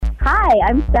Hi,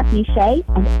 I'm Stephanie Shea,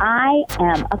 and I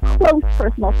am a close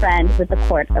personal friend with the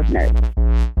Court of Nerds.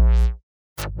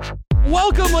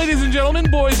 Welcome, ladies and gentlemen,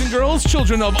 boys and girls,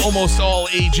 children of almost all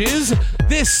ages.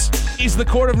 This is the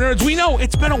Court of Nerds. We know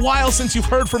it's been a while since you've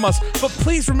heard from us, but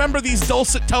please remember these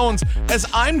dulcet tones as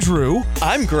I'm Drew.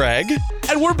 I'm Greg.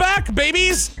 And we're back,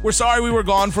 babies. We're sorry we were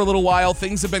gone for a little while.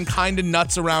 Things have been kind of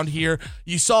nuts around here.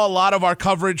 You saw a lot of our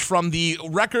coverage from the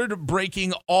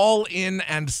record-breaking All-In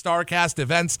and StarCast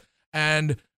events,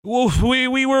 and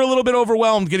we were a little bit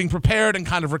overwhelmed getting prepared and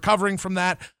kind of recovering from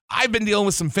that. I've been dealing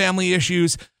with some family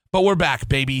issues. But we're back,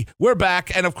 baby. We're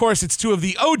back. And of course, it's two of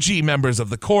the OG members of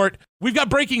the court. We've got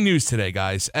breaking news today,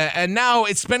 guys. And now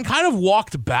it's been kind of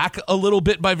walked back a little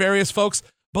bit by various folks.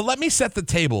 But let me set the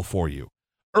table for you.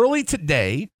 Early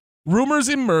today, rumors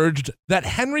emerged that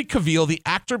Henry Cavill, the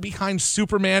actor behind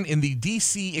Superman in the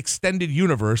DC Extended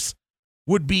Universe,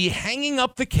 would be hanging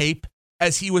up the cape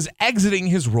as he was exiting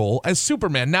his role as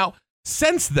Superman. Now,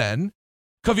 since then,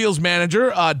 Cavill's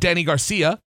manager, Danny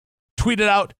Garcia, tweeted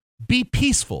out, "Be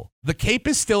peaceful. The cape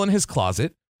is still in his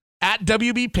closet. At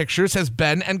WB Pictures has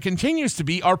been and continues to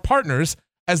be our partners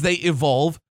as they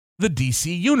evolve the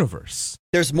DC universe."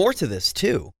 There's more to this,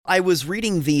 too. I was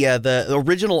reading the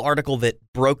original article that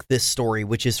broke this story,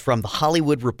 which is from The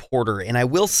Hollywood Reporter. And I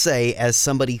will say, as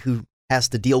somebody who has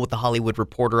to deal with The Hollywood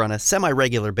Reporter on a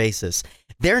semi-regular basis,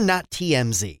 they're not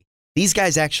TMZ. These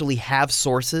guys actually have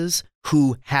sources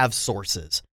who have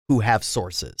sources who have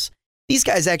sources. These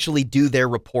guys actually do their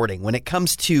reporting. When it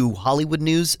comes to Hollywood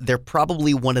news, they're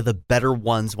probably one of the better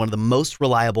ones, one of the most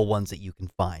reliable ones that you can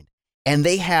find. And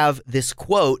they have this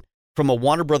quote from a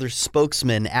Warner Brothers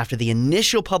spokesman after the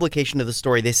initial publication of the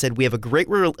story. They said, "We have a great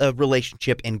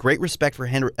relationship and great respect for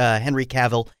Henry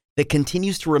Cavill that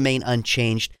continues to remain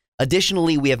unchanged.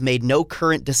 Additionally, we have made no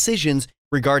current decisions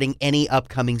regarding any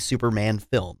upcoming Superman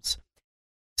films."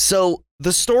 So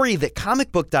the story that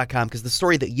comicbook.com, because the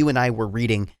story that you and I were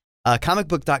reading,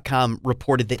 comicbook.com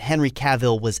reported that Henry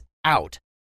Cavill was out.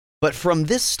 But from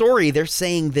this story, they're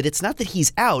saying that it's not that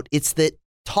he's out, it's that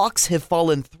talks have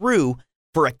fallen through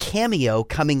for a cameo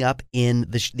coming up in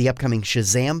the upcoming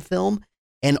Shazam film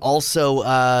and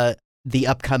also the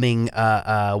upcoming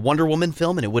Wonder Woman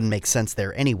film, and it wouldn't make sense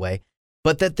there anyway,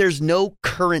 but that there's no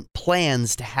current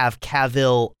plans to have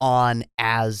Cavill on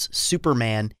as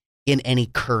Superman in any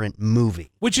current movie.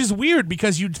 Which is weird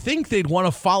because you'd think they'd want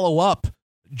to follow up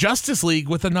Justice League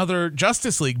with another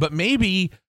Justice League, but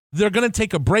maybe they're going to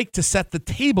take a break to set the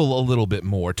table a little bit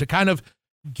more, to kind of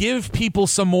give people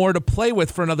some more to play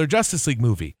with for another Justice League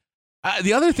movie.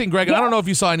 The other thing, Greg, and I don't know if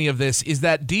you saw any of this, is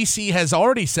that DC has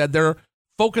already said they're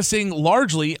focusing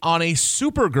largely on a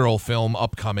Supergirl film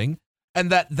upcoming, and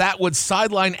that would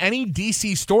sideline any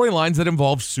DC storylines that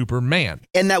involve Superman.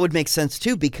 And that would make sense,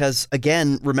 too, because,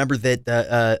 again, remember that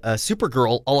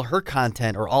Supergirl, all of her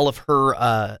content or all of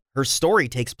her story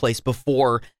takes place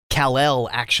before Kal-El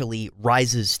actually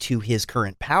rises to his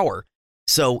current power.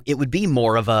 So it would be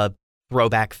more of a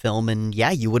throwback film, and,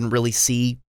 yeah, you wouldn't really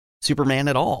see Superman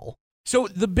at all. So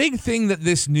the big thing that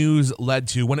this news led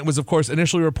to, when it was, of course,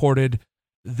 initially reported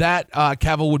that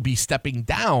Cavill would be stepping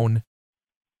down,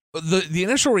 the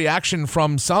initial reaction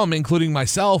from some, including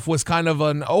myself, was kind of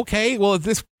an, okay, well, if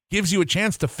this gives you a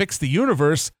chance to fix the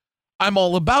universe, I'm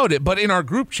all about it. But in our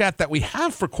group chat that we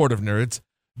have for Court of Nerds,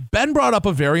 Ben brought up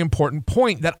a very important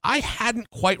point that I hadn't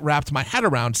quite wrapped my head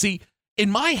around. See,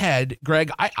 in my head, Greg,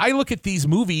 I look at these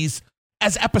movies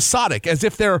as episodic, as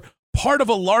if they're part of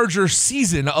a larger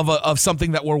season of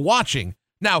something that we're watching.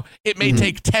 Now, it may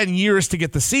take 10 years to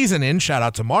get the season in, shout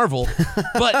out to Marvel,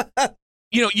 but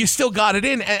you still got it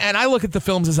in, and I look at the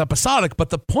films as episodic, but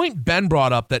the point Ben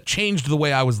brought up that changed the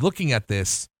way I was looking at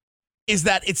this is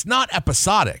that it's not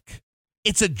episodic.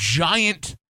 It's a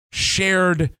giant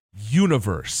shared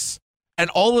universe, and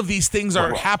all of these things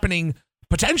are happening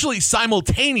potentially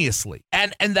simultaneously,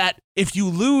 and that if you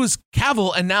lose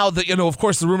Cavill, and now that, of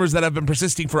course, the rumors that have been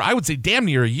persisting for, I would say, damn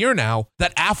near a year now,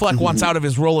 that Affleck wants out of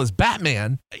his role as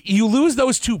Batman, you lose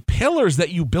those two pillars that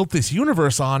you built this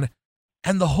universe on,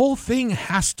 and the whole thing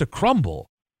has to crumble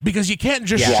because you can't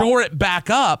just shore it back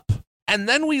up. And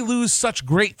then we lose such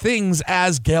great things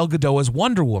as Gal Gadot as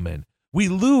Wonder Woman. We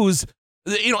lose,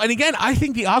 and again, I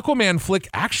think the Aquaman flick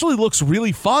actually looks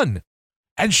really fun.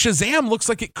 And Shazam looks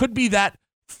like it could be that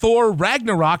Thor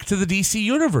Ragnarok to the DC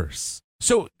universe.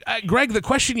 So, Greg, the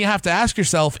question you have to ask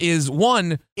yourself is,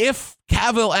 one, if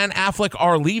Cavill and Affleck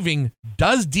are leaving,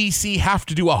 does DC have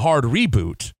to do a hard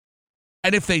reboot?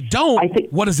 And if they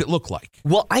don't, what does it look like?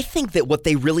 Well, I think that what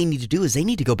they really need to do is they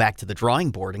need to go back to the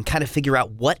drawing board and kind of figure out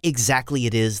what exactly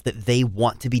it is that they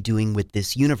want to be doing with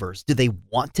this universe. Do they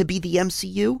want to be the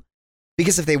MCU?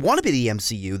 Because if they want to be the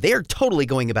MCU, they are totally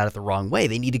going about it the wrong way.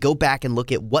 They need to go back and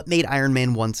look at what made Iron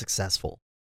Man 1 successful.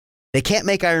 They can't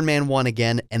make Iron Man 1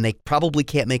 again, and they probably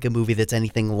can't make a movie that's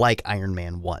anything like Iron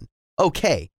Man 1.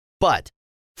 Okay, but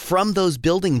from those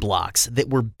building blocks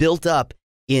that were built up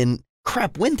in,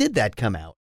 crap, when did that come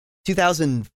out?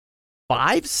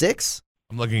 2005, 6?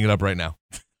 I'm looking it up right now.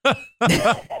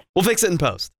 We'll fix it in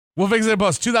post.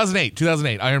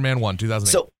 2008, Iron Man 1,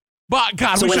 2008. But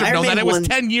God, we should have known that. It was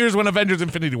 10 years when Avengers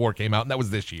Infinity War came out, and that was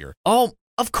this year. Oh,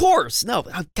 of course. No,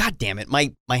 God damn it,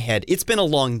 my head. It's been a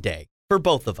long day for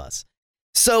both of us.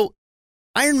 So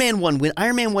Iron Man 1, when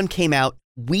Iron Man 1 came out,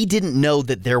 we didn't know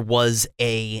that there was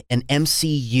an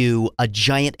MCU, a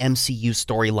giant MCU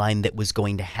storyline that was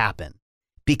going to happen.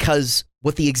 Because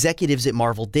what the executives at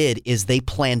Marvel did is they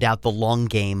planned out the long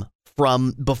game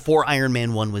from before Iron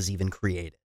Man 1 was even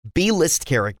created. B-list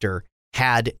character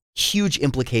had huge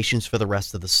implications for the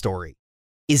rest of the story.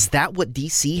 Is that what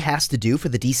DC has to do for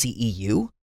the DCEU?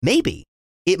 Maybe.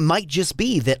 It might just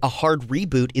be that a hard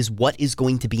reboot is what is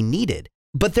going to be needed.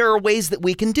 But there are ways that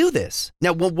we can do this.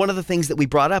 Now, one of the things that we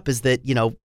brought up is that,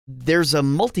 there's a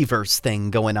multiverse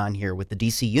thing going on here with the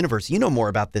DC universe. You know more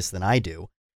about this than I do.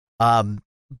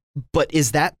 But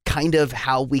is that kind of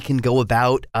how we can go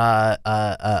about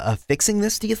fixing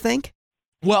this, do you think?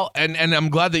 Well, and I'm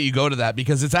glad that you go to that,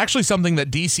 because it's actually something that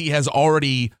DC has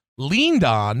already leaned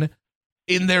on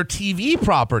in their TV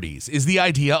properties, is the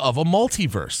idea of a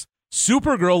multiverse.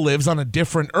 Supergirl lives on a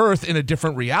different Earth in a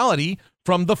different reality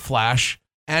from The Flash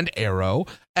and Arrow.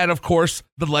 And of course,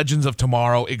 the Legends of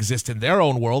Tomorrow exist in their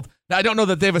own world. Now, I don't know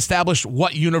that they've established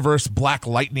what universe Black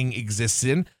Lightning exists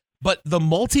in, but the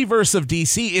multiverse of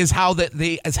DC is how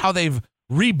they've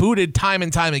rebooted time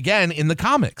and time again in the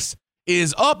comics.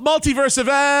 Is multiverse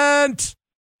event.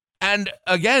 And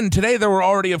again, today there were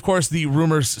already, of course, the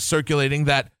rumors circulating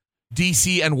that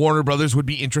DC and Warner Brothers would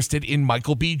be interested in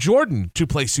Michael B. Jordan to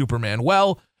play Superman.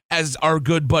 Well, as our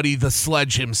good buddy The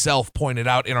Sledge himself pointed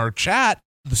out in our chat,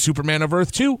 the Superman of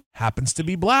Earth 2 happens to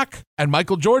be black. And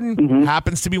Michael Jordan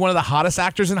happens to be one of the hottest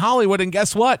actors in Hollywood. And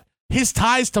guess what? His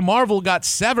ties to Marvel got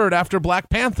severed after Black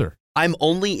Panther. I'm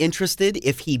only interested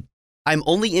if he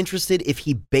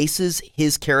bases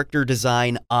his character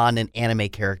design on an anime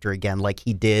character again, like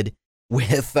he did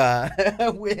with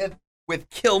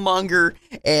Killmonger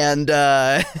and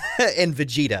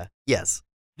Vegeta. Yes.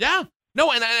 Yeah.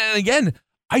 No, and again,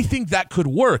 I think that could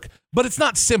work, but it's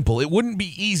not simple. It wouldn't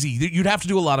be easy. You'd have to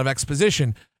do a lot of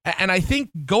exposition. And I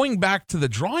think going back to the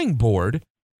drawing board,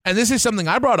 and this is something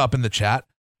I brought up in the chat,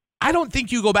 I don't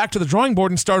think you go back to the drawing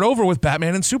board and start over with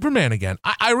Batman and Superman again.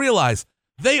 I realize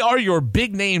they are your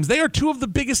big names. They are two of the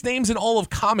biggest names in all of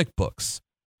comic books.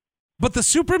 But the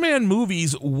Superman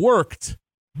movies worked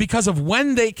because of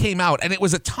when they came out. And it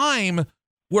was a time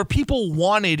where people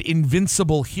wanted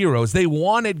invincible heroes. They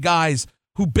wanted guys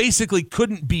who basically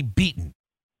couldn't be beaten.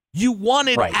 You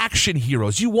wanted action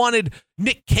heroes. You wanted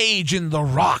Nick Cage in The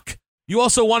Rock. You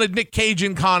also wanted Nick Cage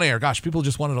in Con Air. Gosh, people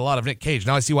just wanted a lot of Nick Cage.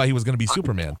 Now I see why he was going to be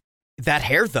Superman. That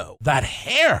hair, though. That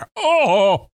hair.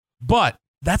 Oh, but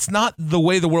that's not the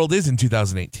way the world is in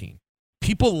 2018.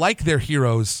 People like their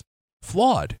heroes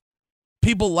flawed.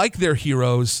 People like their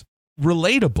heroes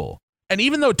relatable. And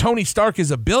even though Tony Stark is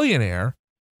a billionaire,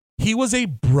 he was a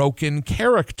broken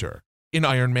character in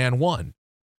Iron Man 1.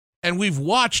 And we've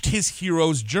watched his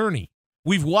hero's journey.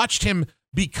 We've watched him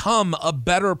become a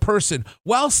better person.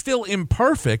 While still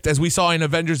imperfect, as we saw in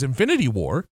Avengers Infinity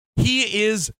War, he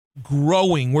is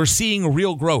growing. We're seeing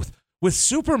real growth. With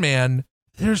Superman,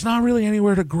 there's not really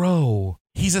anywhere to grow.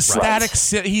 He's a static.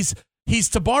 He's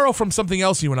to borrow from something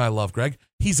else you and I love, Greg.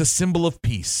 He's a symbol of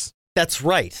peace. That's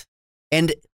right.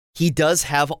 And he does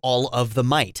have all of the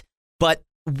might. But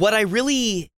what I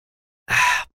really,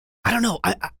 I don't know.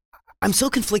 I'm so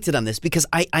conflicted on this because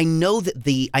I know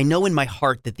in my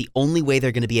heart that the only way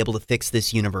they're going to be able to fix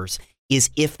this universe is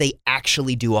if they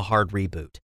actually do a hard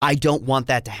reboot. I don't want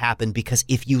that to happen because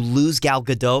if you lose Gal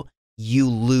Gadot, you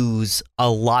lose a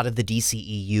lot of the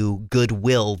DCEU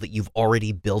goodwill that you've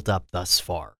already built up thus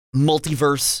far.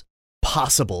 Multiverse,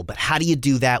 possible, but how do you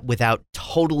do that without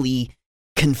totally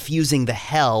confusing the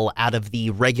hell out of the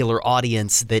regular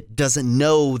audience that doesn't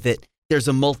know that there's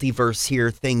a multiverse here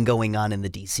thing going on in the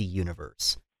DC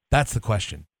universe? That's the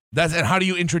question. And how do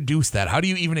you introduce that? How do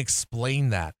you even explain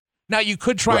that? Now, you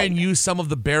could try and use some of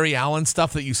the Barry Allen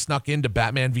stuff that you snuck into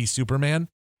Batman v Superman.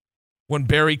 When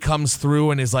Barry comes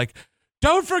through and is like,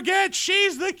 don't forget,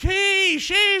 she's the key.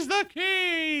 She's the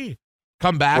key.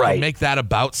 Come back and make that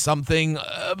about something.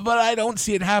 But I don't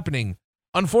see it happening.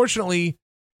 Unfortunately,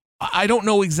 I don't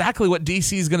know exactly what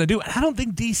DC is going to do. And I don't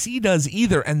think DC does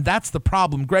either. And that's the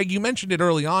problem. Greg, you mentioned it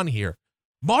early on here.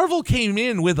 Marvel came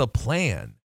in with a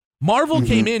plan. Marvel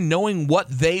came in knowing what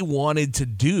they wanted to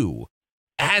do.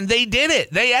 And they did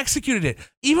it. They executed it.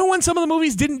 Even when some of the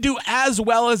movies didn't do as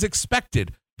well as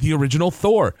expected. The original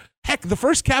Thor. Heck, the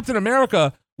first Captain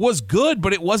America was good,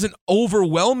 but it wasn't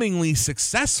overwhelmingly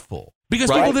successful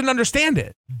because people didn't understand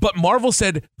it. But Marvel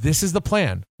said, this is the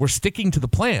plan. We're sticking to the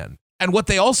plan. And what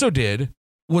they also did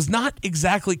was not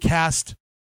exactly cast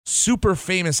super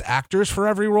famous actors for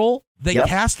every role. They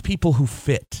cast people who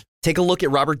fit. Take a look at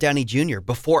Robert Downey Jr.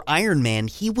 Before Iron Man,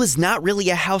 he was not really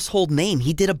a household name.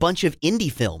 He did a bunch of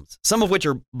indie films, some of which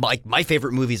are like my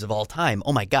favorite movies of all time.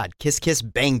 Oh my God, Kiss Kiss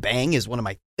Bang Bang is one of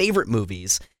my favorite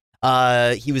movies.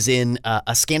 He was in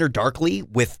A Scanner Darkly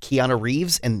with Keanu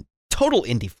Reeves, and total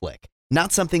indie flick.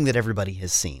 Not something that everybody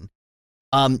has seen.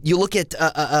 You look at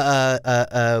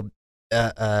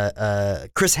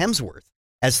Chris Hemsworth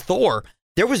as Thor.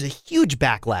 There was a huge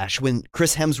backlash when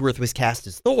Chris Hemsworth was cast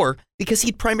as Thor because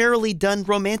he'd primarily done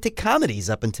romantic comedies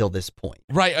up until this point.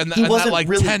 Right, and that like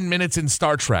really, 10 minutes in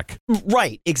Star Trek.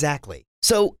 Right, exactly.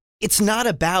 So it's not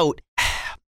about,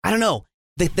 I don't know,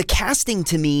 the casting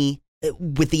to me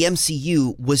with the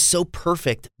MCU was so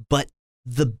perfect, but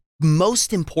the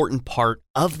most important part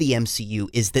of the MCU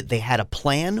is that they had a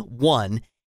plan, one,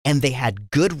 and they had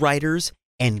good writers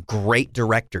and great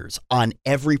directors on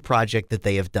every project that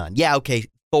they have done. Yeah, okay,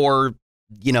 Thor,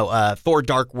 Thor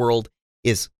Dark World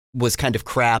was kind of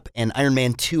crap, and Iron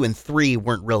Man 2 and 3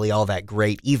 weren't really all that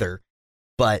great either.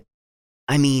 But,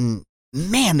 I mean,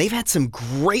 man, they've had some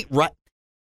great...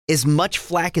 As much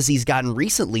flack as he's gotten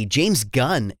recently, James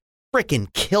Gunn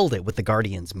frickin' killed it with the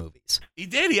Guardians movies. He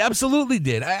did. He absolutely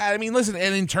did. I mean, listen,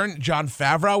 and in turn, Jon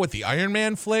Favreau with the Iron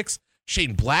Man flicks,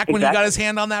 Shane Black when he got his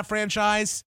hand on that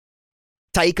franchise.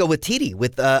 Taika Waititi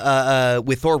with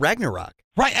Thor Ragnarok.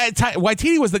 Right.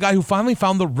 Waititi was the guy who finally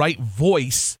found the right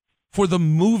voice for the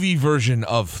movie version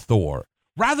of Thor.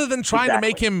 Rather than trying to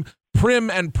make him prim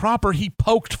and proper, he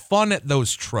poked fun at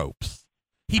those tropes.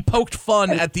 He poked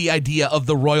fun at the idea of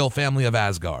the royal family of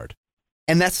Asgard.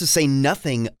 And that's to say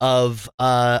nothing of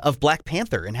Black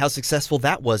Panther and how successful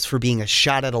that was for being a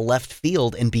shot at a left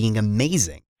field and being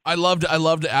amazing. I loved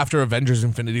after Avengers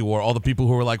Infinity War, all the people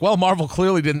who were like, well, Marvel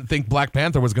clearly didn't think Black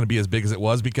Panther was going to be as big as it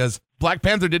was because Black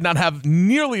Panther did not have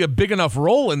nearly a big enough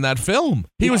role in that film.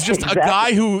 He was just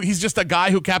he's just a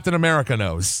guy who Captain America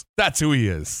knows. That's who he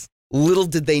is. Little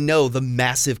did they know the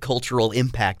massive cultural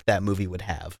impact that movie would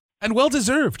have. And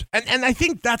well-deserved. And I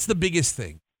think that's the biggest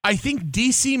thing. I think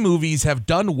DC movies have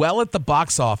done well at the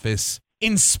box office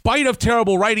in spite of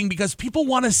terrible writing because people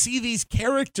want to see these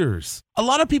characters. A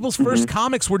lot of people's first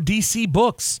comics were DC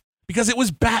books because it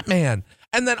was Batman.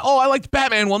 And then, I liked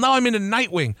Batman. Well, now I'm into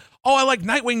Nightwing. I like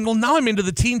Nightwing. Well, now I'm into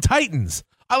the Teen Titans.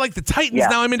 I like the Titans. Yeah.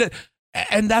 Now I'm into...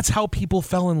 And that's how people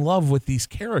fell in love with these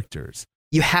characters.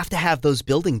 You have to have those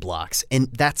building blocks. And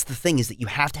that's the thing is that you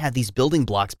have to have these building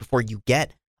blocks before you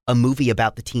get a movie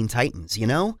about the Teen Titans, you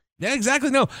know? Yeah, exactly.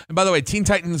 No. And by the way, Teen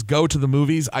Titans Go to the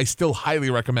movies, I still highly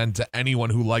recommend to anyone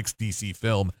who likes DC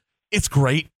film. It's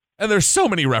great. And there's so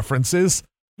many references.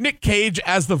 Nick Cage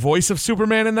as the voice of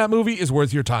Superman in that movie is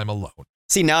worth your time alone.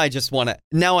 See, now I just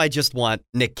want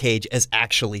Nick Cage as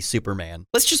actually Superman.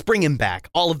 Let's just bring him back.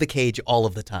 All of the Cage, all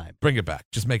of the time. Bring it back.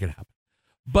 Just make it happen.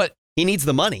 But he needs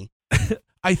the money.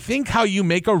 I think how you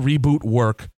make a reboot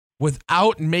work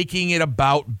without making it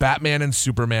about Batman and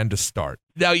Superman to start.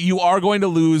 Now, you are going to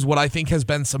lose what I think has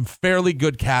been some fairly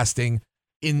good casting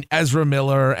in Ezra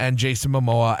Miller and Jason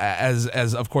Momoa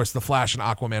as of course, The Flash and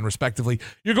Aquaman, respectively.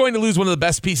 You're going to lose one of the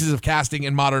best pieces of casting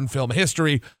in modern film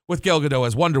history with Gal Gadot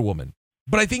as Wonder Woman.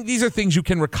 But I think these are things you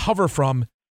can recover from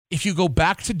if you go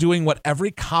back to doing what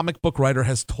every comic book writer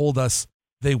has told us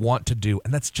they want to do,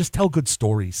 and that's just tell good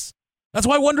stories. That's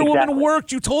why Wonder Woman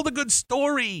worked. You told a good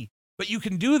story. But you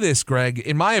can do this, Greg,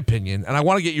 in my opinion, and I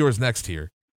want to get yours next here,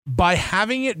 by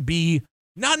having it be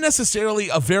not necessarily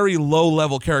a very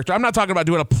low-level character. I'm not talking about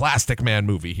doing a Plastic Man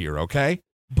movie here, okay?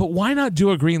 But why not do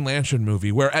a Green Lantern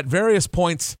movie where at various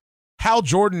points Hal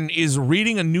Jordan is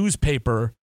reading a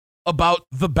newspaper about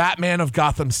the Batman of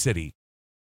Gotham City,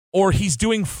 or he's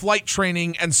doing flight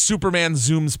training and Superman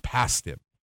zooms past him.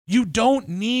 You don't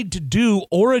need to do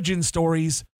origin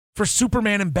stories for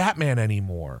Superman and Batman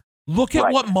anymore. Look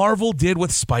at what Marvel did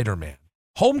with Spider-Man.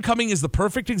 Homecoming is the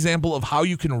perfect example of how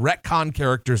you can retcon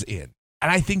characters in.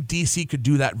 And I think DC could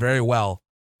do that very well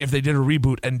if they did a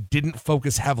reboot and didn't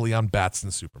focus heavily on Bats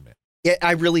and Superman. Yeah,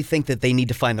 I really think that they need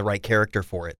to find the right character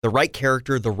for it. The right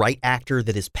character, the right actor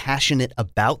that is passionate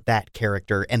about that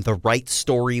character, and the right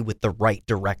story with the right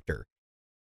director.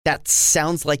 That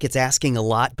sounds like it's asking a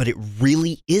lot, but it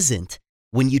really isn't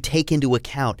when you take into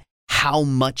account how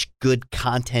much good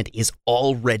content is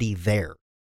already there.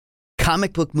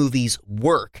 Comic book movies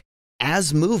work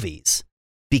as movies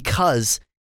because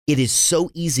it is so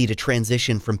easy to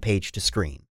transition from page to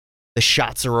screen. The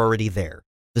shots are already there.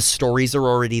 The stories are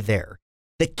already there.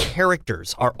 The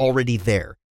characters are already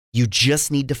there. You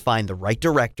just need to find the right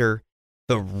director,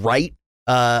 the right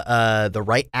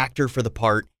actor for the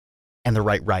part, and the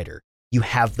right writer. You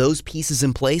have those pieces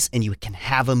in place, and you can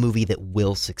have a movie that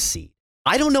will succeed.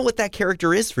 I don't know what that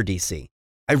character is for DC.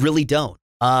 I really don't.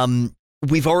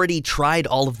 We've already tried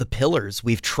all of the pillars.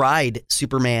 We've tried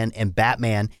Superman and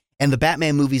Batman, and the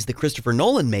Batman movies that Christopher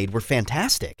Nolan made were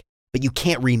fantastic, but you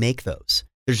can't remake those.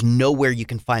 There's nowhere you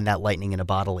can find that lightning in a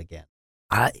bottle again.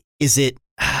 Is it?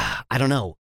 I don't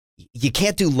know. You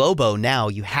can't do Lobo now.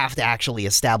 You have to actually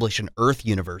establish an Earth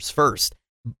universe first.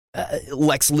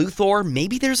 Lex Luthor,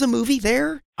 maybe there's a movie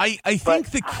there. I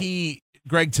think the key,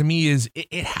 Greg, to me is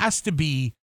it has to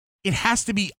be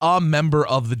a member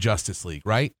of the Justice League,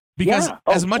 right? Because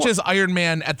as much as Iron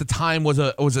Man at the time was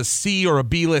a C or a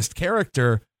B list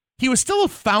character, he was still a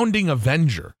founding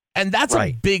Avenger, and that's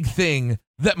a big thing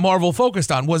that Marvel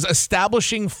focused on, was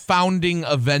establishing founding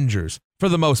Avengers for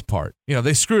the most part. You know,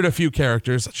 they screwed a few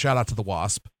characters. Shout out to the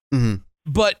Wasp. Mm-hmm.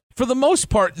 But for the most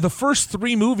part, the first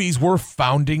 3 movies were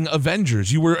founding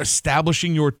Avengers. You were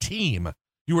establishing your team.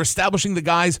 You were establishing the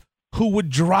guys who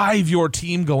would drive your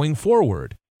team going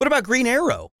forward. What about Green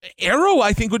Arrow? Arrow,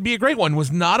 I think, would be a great one.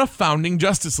 Was not a founding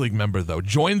Justice League member, though.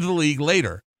 Joined the League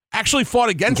later. Actually fought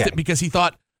against it because he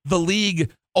thought the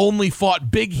League only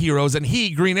fought big heroes, and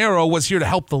he, Green Arrow, was here to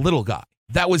help the little guy.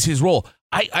 That was his role.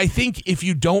 I think if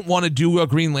you don't want to do a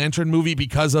Green Lantern movie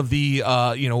because of the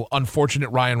unfortunate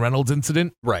Ryan Reynolds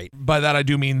incident, right? By that I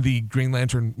do mean the Green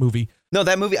Lantern movie. No,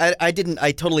 that movie I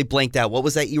totally blanked out. What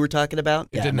was that you were talking about?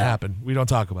 It didn't happen. We don't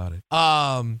talk about it.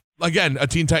 Again, a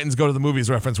Teen Titans Go to the Movies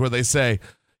reference where they say,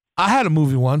 I had a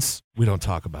movie once. We don't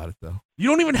talk about it though. You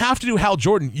don't even have to do Hal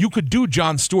Jordan. You could do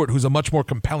Jon Stewart, who's a much more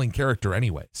compelling character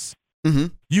anyways. Mm-hmm.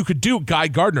 You could do Guy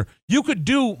Gardner. You could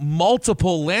do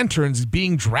multiple Lanterns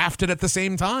being drafted at the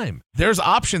same time. There's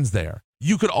options there.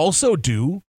 You could also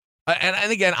do,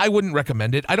 and again, I wouldn't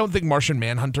recommend it. I don't think Martian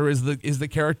Manhunter is the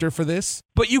character for this,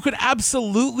 but you could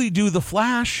absolutely do The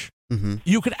Flash. Mm-hmm.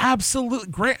 You could absolutely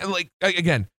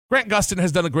Grant Gustin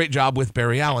has done a great job with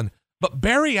Barry Allen, but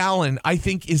Barry Allen, I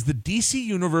think, is the DC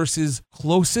Universe's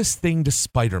closest thing to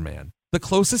Spider-Man. The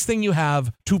closest thing you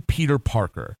have to Peter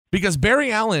Parker, because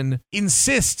Barry Allen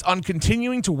insists on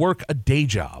continuing to work a day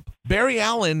job. Barry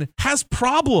Allen has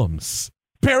problems.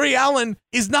 Barry Allen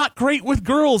is not great with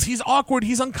girls. He's awkward.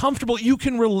 He's uncomfortable. You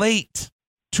can relate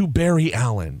to Barry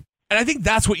Allen. And I think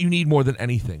that's what you need more than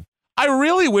anything. I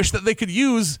really wish that they could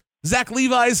use Zach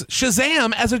Levi's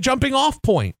Shazam as a jumping off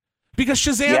point, because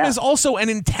Shazam is also an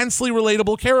intensely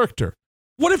relatable character.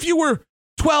 What if you were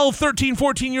 12, 13,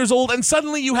 14 years old, and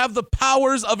suddenly you have the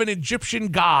powers of an Egyptian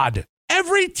god?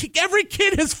 Every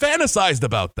kid has fantasized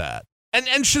about that. And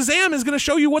Shazam is going to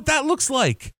show you what that looks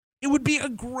like. It would be a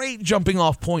great jumping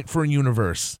off point for a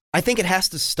universe. I think it has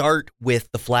to start with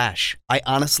The Flash. I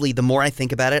honestly, the more I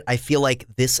think about it, I feel like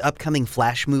this upcoming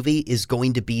Flash movie is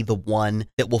going to be the one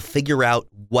that will figure out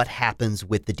what happens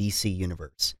with the DC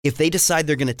universe. If they decide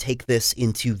they're going to take this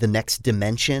into the next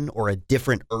dimension or a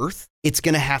different Earth, it's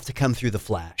going to have to come through The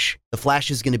Flash. The Flash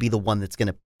is going to be the one that's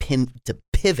going to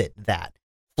pivot that.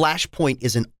 Flashpoint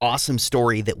is an awesome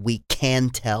story that we can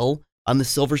tell on the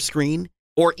silver screen,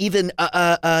 or even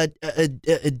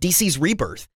DC's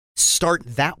Rebirth. Start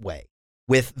that way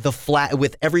with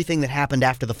with everything that happened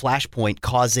after the Flashpoint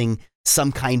causing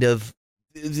some kind of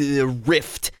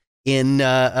rift in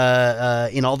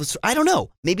all this. I don't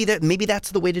know. Maybe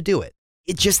that's the way to do it.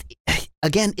 It just,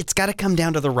 again, it's got to come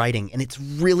down to the writing, and it's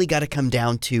really got to come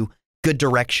down to good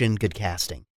direction, good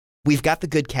casting. We've got the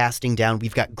good casting down.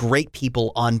 We've got great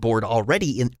people on board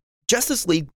already. In Justice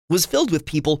League was filled with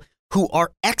people who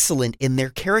are excellent in their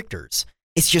characters.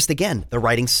 It's just, again, the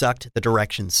writing sucked, the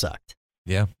direction sucked.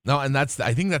 Yeah. No, and I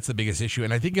think that's the biggest issue.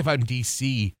 And I think if I'm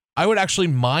DC, I would actually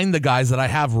mind the guys that I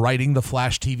have writing the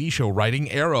Flash TV show,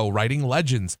 writing Arrow, writing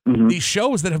Legends. Mm-hmm. These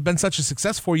shows that have been such a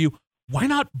success for you, why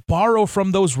not borrow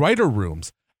from those writer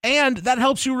rooms? And that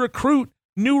helps you recruit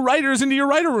new writers into your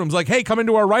writer rooms. Like, hey, come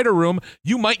into our writer room.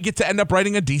 You might get to end up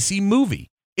writing a DC movie.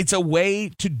 It's a way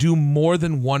to do more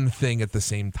than one thing at the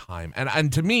same time.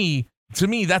 And to me,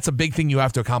 that's a big thing you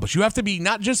have to accomplish. You have to be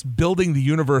not just building the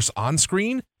universe on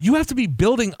screen, you have to be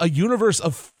building a universe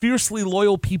of fiercely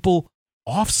loyal people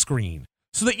off screen,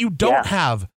 so that you don't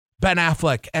have Ben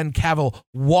Affleck and Cavill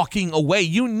walking away.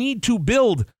 You need to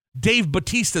build Dave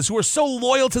Bautistas, who are so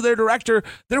loyal to their director,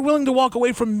 they're willing to walk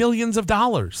away from millions of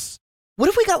dollars. What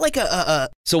if we got like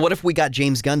so what if we got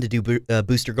James Gunn to do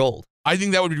Booster Gold? I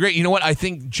think that would be great. You know what? I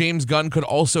think James Gunn could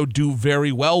also do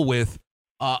very well with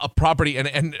a property,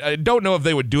 and I don't know if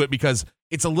they would do it because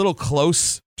it's a little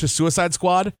close to Suicide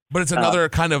Squad, but it's another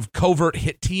kind of covert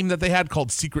hit team that they had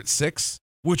called Secret Six,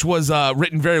 which was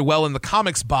written very well in the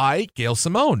comics by Gail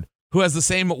Simone, who has the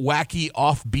same wacky,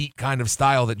 offbeat kind of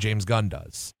style that James Gunn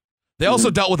does. They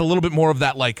also dealt with a little bit more of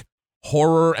that like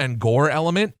horror and gore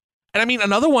element. And I mean,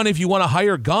 another one, if you want to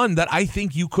hire Gunn, that I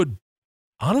think you could,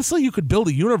 honestly, you could build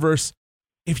a universe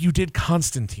if you did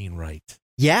Constantine right.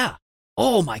 Yeah.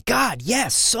 Oh my God.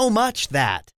 Yes. So much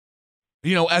that.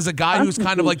 You know, as a guy who's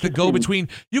kind of like the go-between,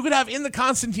 you could have in the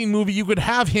Constantine movie, you could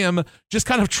have him just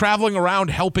kind of traveling around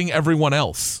helping everyone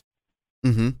else.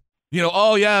 Mm-hmm. You know,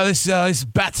 oh yeah, this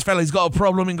Bats fella, he's got a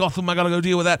problem in Gotham, I gotta go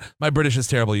deal with that. My British is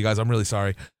terrible, you guys, I'm really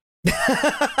sorry.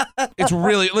 It's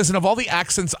really, listen, of all the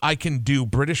accents I can do,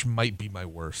 British might be my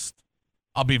worst.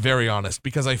 I'll be very honest,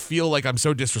 because I feel like I'm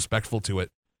so disrespectful to it.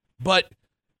 But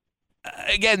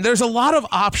again, there's a lot of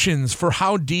options for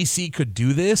how DC could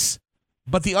do this.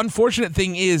 But the unfortunate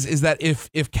thing is that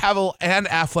if Cavill and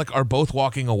Affleck are both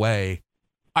walking away,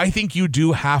 I think you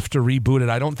do have to reboot it.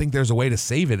 I don't think there's a way to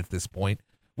save it at this point,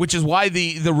 which is why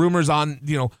the rumors on,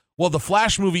 the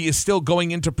Flash movie is still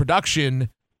going into production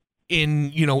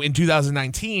in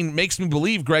 2019 makes me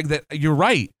believe, Greg, that you're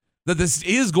right, that this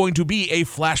is going to be a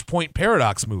Flashpoint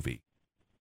Paradox movie.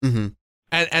 Mm-hmm.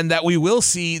 And that we will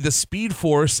see the Speed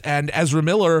Force and Ezra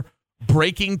Miller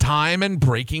breaking time and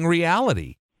breaking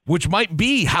reality, which might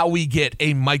be how we get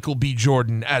a Michael B.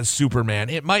 Jordan as Superman.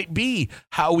 It might be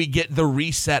how we get the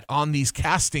reset on these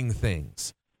casting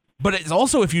things. But it's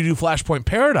also, if you do Flashpoint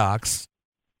Paradox,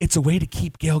 it's a way to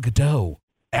keep Gal Gadot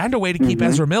and a way to keep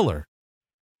Ezra Miller.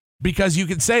 Because you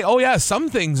can say, oh yeah, some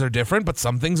things are different, but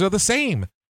some things are the same.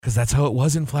 Because that's how it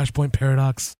was in Flashpoint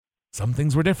Paradox. Some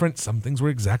things were different, some things were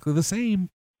exactly the same.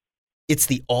 It's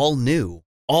the all new,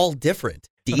 all different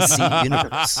DC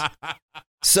universe.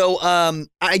 So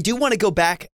I do want to go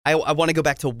back. I want to go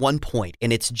back to one point,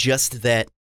 and it's just that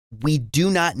we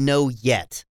do not know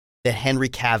yet that Henry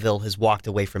Cavill has walked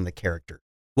away from the character.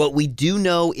 What we do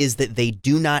know is that they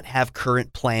do not have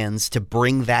current plans to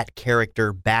bring that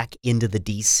character back into the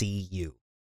DCEU.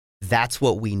 That's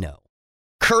what we know.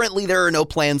 Currently, there are no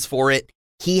plans for it.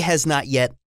 He has not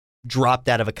yet dropped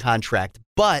out of a contract.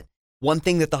 But one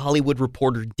thing that the Hollywood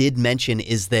Reporter did mention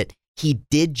is that he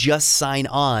did just sign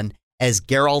on as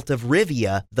Geralt of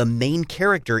Rivia, the main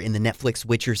character in the Netflix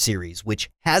Witcher series, which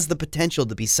has the potential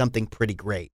to be something pretty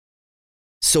great.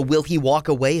 So will he walk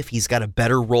away if he's got a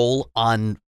better role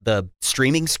on the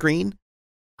streaming screen?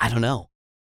 I don't know.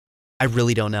 I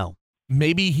really don't know.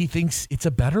 Maybe he thinks it's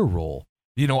a better role.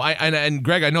 And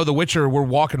Greg, I know The Witcher, we're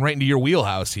walking right into your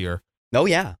wheelhouse here. Oh,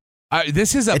 yeah.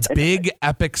 This is a big,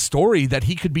 epic story that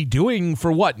he could be doing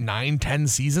for, 9-10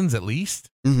 seasons at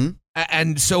least? Mm-hmm.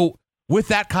 And so with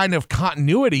that kind of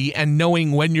continuity and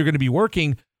knowing when you're going to be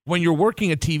working, when you're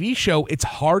working a TV show, it's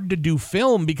hard to do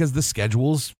film because the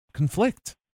schedules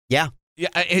conflict. Yeah. Yeah,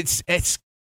 it's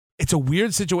a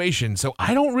weird situation. So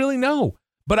I don't really know.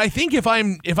 But I think if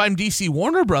I'm DC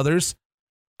Warner Brothers,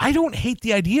 I don't hate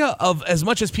the idea of, as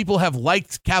much as people have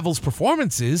liked Cavill's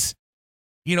performances,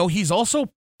 he's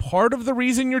also part of the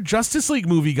reason your Justice League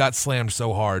movie got slammed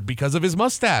so hard because of his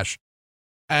mustache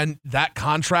and that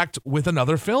contract with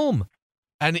another film.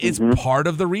 And it's part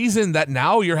of the reason that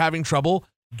now you're having trouble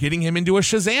getting him into a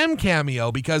Shazam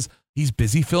cameo because he's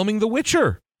busy filming The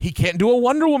Witcher. He can't do a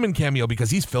Wonder Woman cameo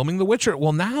because he's filming The Witcher.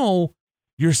 Well, now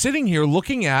you're sitting here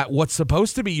looking at what's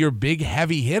supposed to be your big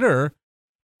heavy hitter,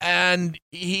 and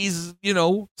he's,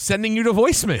 sending you to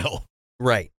voicemail.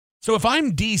 Right. So if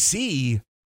I'm DC,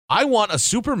 I want a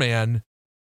Superman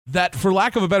that, for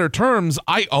lack of a better terms,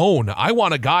 I own. I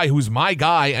want a guy who's my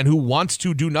guy and who wants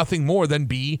to do nothing more than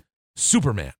be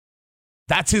Superman.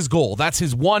 That's his goal. That's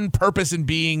his one purpose in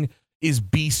being, is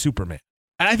be Superman.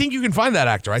 And I think you can find that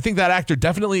actor. I think that actor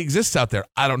definitely exists out there.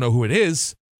 I don't know who it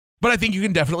is, but I think you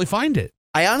can definitely find it.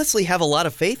 I honestly have a lot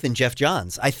of faith in Jeff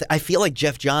Johns. I feel like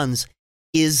Jeff Johns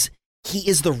is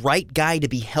the right guy to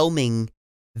be helming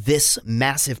this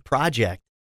massive project.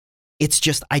 It's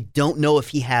just, I don't know if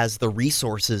he has the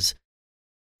resources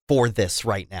for this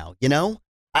right now.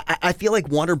 I feel like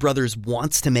Warner Brothers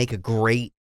wants to make a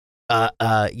great,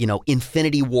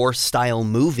 Infinity War style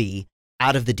movie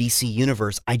out of the DC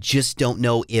universe. I just don't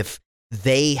know if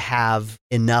they have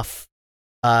enough,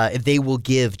 if they will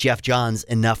give Jeff Johns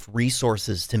enough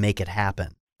resources to make it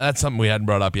happen. That's something we hadn't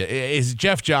brought up yet. Is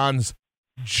Jeff Johns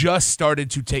just started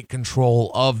to take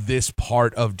control of this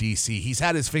part of DC. He's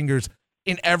had his fingers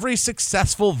in every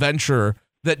successful venture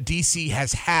that DC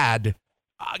has had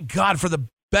God, for the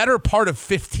better part of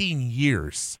 15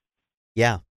 years.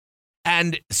 Yeah.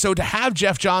 And so to have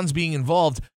Jeff Johns being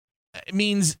involved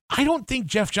means I don't think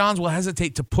Jeff Johns will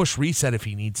hesitate to push reset if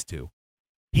he needs to.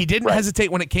 He didn't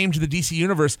hesitate when it came to the DC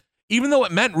Universe, even though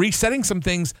it meant resetting some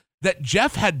things that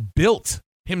Jeff had built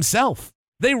himself.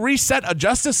 They reset a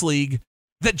Justice League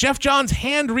that Jeff Johns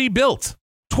hand rebuilt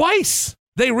twice.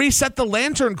 They reset the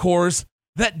Lantern Corps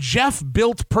that Jeff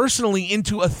built personally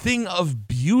into a thing of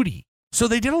beauty. So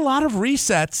they did a lot of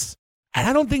resets, and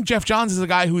I don't think Jeff Johns is a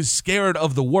guy who's scared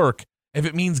of the work if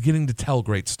it means getting to tell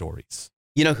great stories.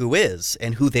 You know who is,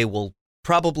 and who they will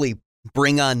probably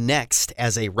bring on next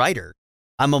as a writer?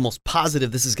 I'm almost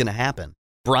positive this is going to happen.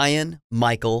 Brian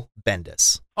Michael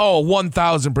Bendis. Oh,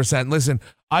 1,000%. Listen,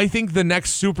 I think the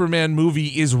next Superman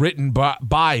movie is written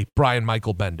by Brian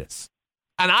Michael Bendis.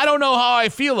 And I don't know how I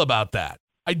feel about that.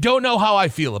 I'll tell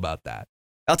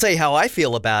you how I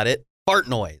feel about it. Fart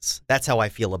noise. That's how I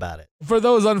feel about it. For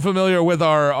those unfamiliar with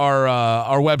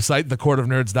our website,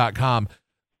 thecourtofnerds.com,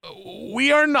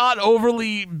 we are not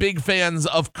overly big fans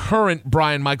of current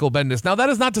Brian Michael Bendis. Now, that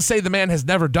is not to say the man has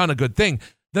never done a good thing.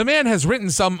 The man has written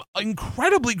some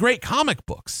incredibly great comic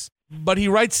books, but he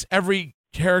writes every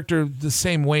character the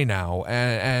same way now,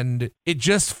 and it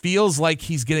just feels like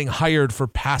he's getting hired for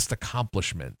past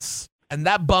accomplishments. And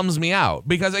that bums me out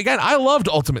because, again, I loved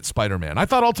Ultimate Spider-Man. I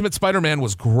thought Ultimate Spider-Man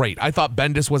was great. I thought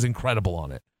Bendis was incredible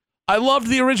on it. I loved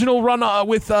the original run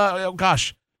with,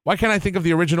 why can't I think of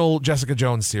the original Jessica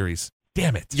Jones series?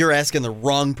 Damn it. You're asking the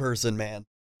wrong person, man.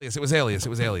 Yes, it was Alias.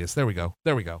 There we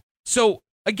go. So,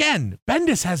 again,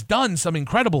 Bendis has done some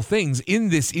incredible things in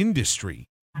this industry,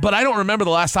 but I don't remember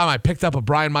the last time I picked up a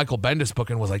Brian Michael Bendis book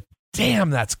and was like, damn,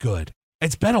 that's good.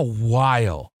 It's been a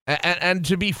while. And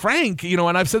to be frank,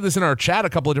 and I've said this in our chat a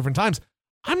couple of different times,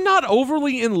 I'm not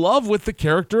overly in love with the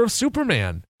character of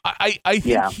Superman. I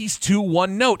think he's too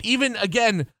one note. Even,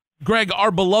 again, Greg,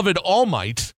 our beloved All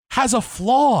Might, has a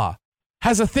flaw,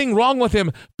 has a thing wrong with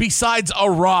him besides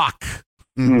a rock.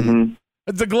 Mm-hmm.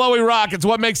 It's a glowy rock. It's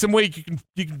what makes him weak.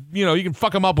 You can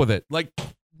fuck him up with it. Like,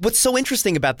 what's so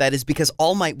interesting about that is because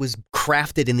All Might was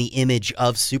crafted in the image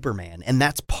of Superman, and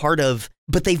that's part of,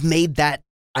 but they've made that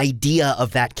idea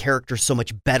of that character so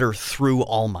much better through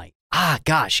All Might.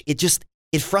 Gosh,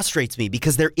 it frustrates me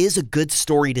because there is a good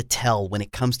story to tell when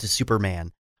it comes to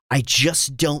Superman. I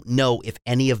just don't know if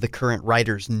any of the current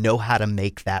writers know how to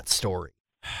make that story.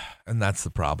 And that's the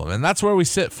problem. And that's where we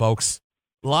sit, folks.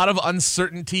 A lot of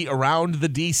uncertainty around the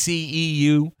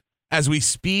DCEU as we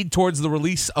speed towards the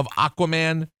release of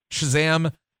Aquaman,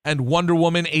 Shazam, and Wonder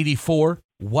Woman 84.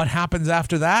 What happens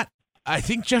after that? I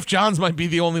think Jeff Johns might be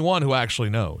the only one who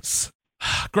actually knows.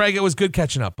 Greg, it was good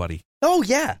catching up, buddy. Oh,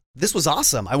 yeah. This was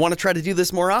awesome. I want to try to do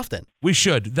this more often. We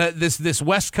should. This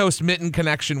West Coast mitten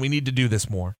connection, we need to do this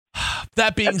more.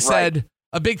 That being said,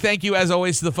 a big thank you, as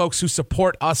always, to the folks who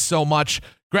support us so much.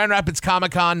 Grand Rapids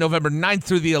Comic-Con, November 9th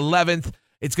through the 11th.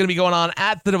 It's going to be going on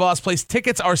at the DeVos Place.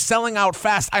 Tickets are selling out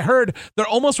fast. I heard they're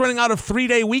almost running out of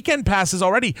 3-day weekend passes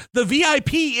already. The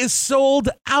VIP is sold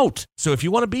out. So if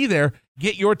you want to be there,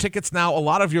 get your tickets now. A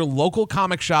lot of your local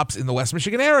comic shops in the West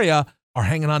Michigan area are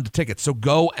hanging on to tickets. So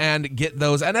go and get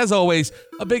those. And as always,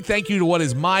 a big thank you to what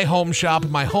is my home shop,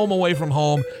 my home away from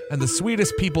home, and the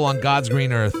sweetest people on God's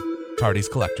green earth, Tardy's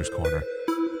Collector's Corner.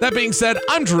 That being said,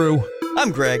 I'm Drew.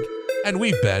 I'm Greg. And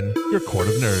we've been your Court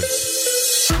of Nerds.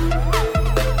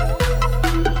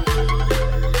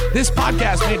 This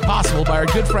podcast made possible by our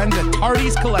good friends at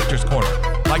Tardy's Collector's Corner.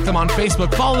 Like them on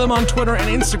Facebook, follow them on Twitter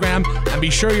and Instagram, and be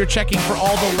sure you're checking for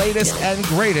all the latest and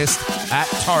greatest at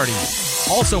Tardy's.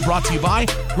 Also brought to you by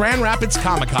Grand Rapids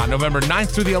Comic-Con, November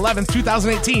 9th through the 11th,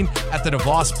 2018 at the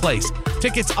DeVos Place.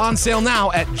 Tickets on sale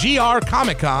now at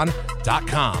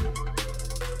grcomiccon.com.